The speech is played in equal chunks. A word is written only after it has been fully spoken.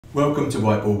Welcome to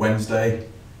Whiteboard Wednesday.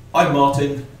 I'm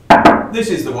Martin, this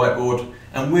is the whiteboard,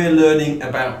 and we're learning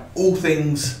about all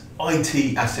things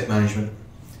IT asset management.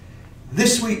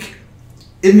 This week,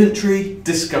 inventory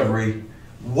discovery.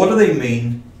 What do they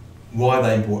mean? Why are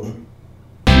they important?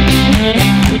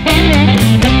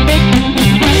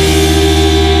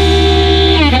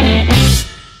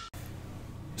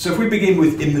 So if we begin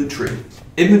with inventory.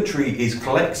 Inventory is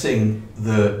collecting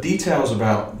the details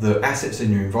about the assets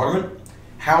in your environment,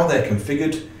 how they're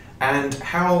configured, and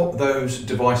how those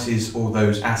devices or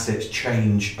those assets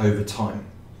change over time.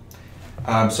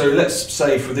 So let's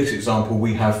say for this example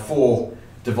we have 4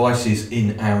 devices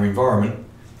in our environment.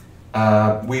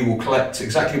 We will collect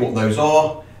exactly what those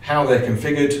are, how they're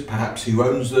configured, perhaps who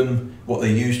owns them, what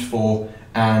they're used for,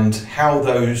 and how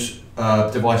those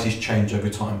devices change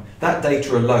over time. That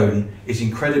data alone is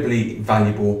incredibly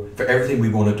valuable for everything we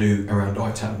want to do around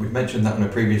ITAM. We've mentioned that in a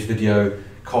previous video: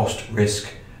 cost, risk,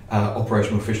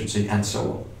 operational efficiency, and so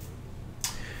on.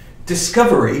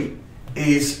 Discovery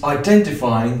is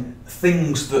identifying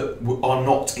things that are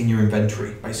not in your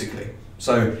inventory, basically.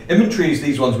 So inventory is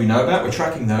these ones we know about, we're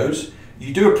tracking those.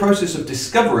 You do a process of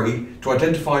discovery to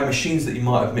identify machines that you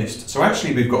might have missed. So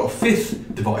actually we've got a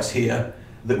 5th device here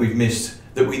that we've missed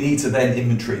that we need to then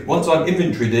inventory. Once I've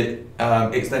inventoried it,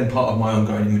 it's then part of my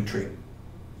ongoing inventory.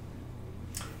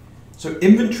 So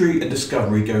inventory and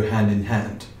discovery go hand in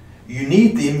hand. You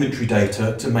need the inventory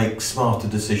data to make smarter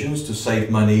decisions, to save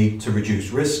money, to reduce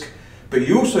risk, but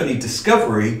you also need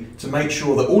discovery to make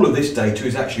sure that all of this data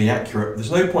is actually accurate.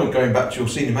 There's no point going back to your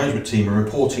senior management team and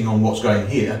reporting on what's going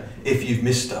here if you've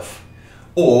missed stuff.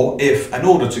 Or if an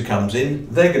auditor comes in,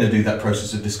 they're going to do that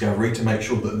process of discovery to make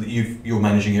sure that you're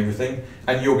managing everything,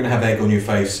 and you're going to have egg on your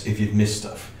face if you've missed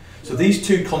stuff. So these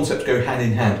two concepts go hand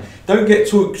in hand. Don't get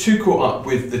too caught up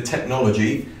with the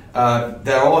technology.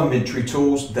 There are inventory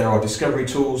tools, there are discovery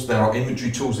tools, there are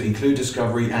inventory tools that include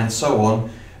discovery, and so on.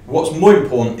 What's more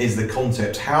important is the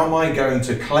concept. How am I going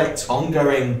to collect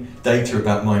ongoing data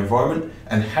about my environment,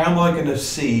 and how am I going to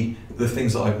see the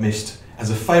things that I've missed as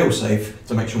a fail-safe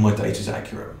to make sure my data is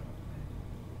accurate?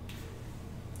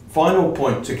 Final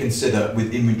point to consider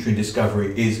with inventory and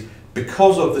discovery is,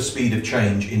 because of the speed of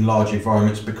change in large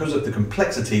environments, because of the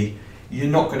complexity, you're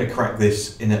not going to crack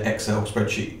this in an Excel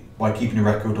spreadsheet by keeping a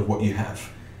record of what you have.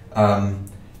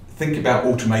 Think about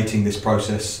automating this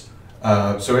process.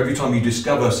 So every time you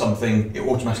discover something, it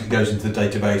automatically goes into the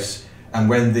database, and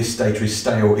when this data is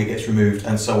stale, it gets removed,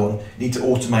 and so on. You need to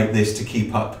automate this to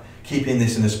keep up. Keeping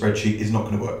this in a spreadsheet is not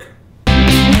going to work.